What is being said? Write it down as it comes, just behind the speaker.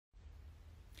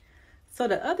So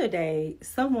the other day,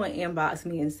 someone inboxed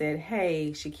me and said,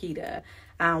 "Hey, Shakita,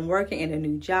 I'm working in a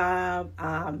new job.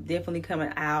 I'm definitely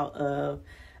coming out of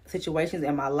situations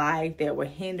in my life that were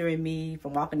hindering me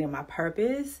from walking in my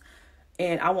purpose.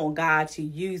 And I want God to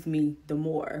use me the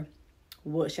more.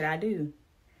 What should I do?"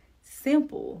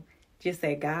 Simple. Just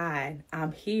say, "God,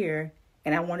 I'm here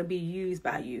and I want to be used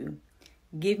by you.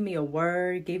 Give me a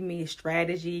word, give me a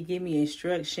strategy, give me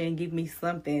instruction, give me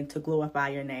something to glorify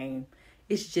your name."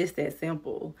 It's just that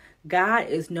simple. God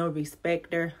is no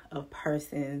respecter of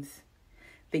persons.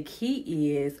 The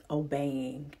key is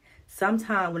obeying.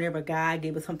 Sometimes whenever God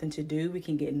gives us something to do, we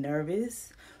can get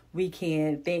nervous. We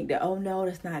can think that, oh no,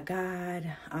 that's not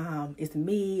God. It's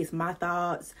me, it's my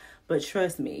thoughts. But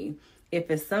trust me,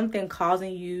 if it's something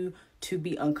causing you to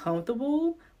be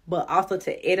uncomfortable, but also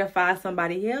to edify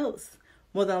somebody else,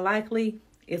 more than likely,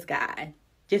 it's God.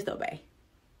 Just obey.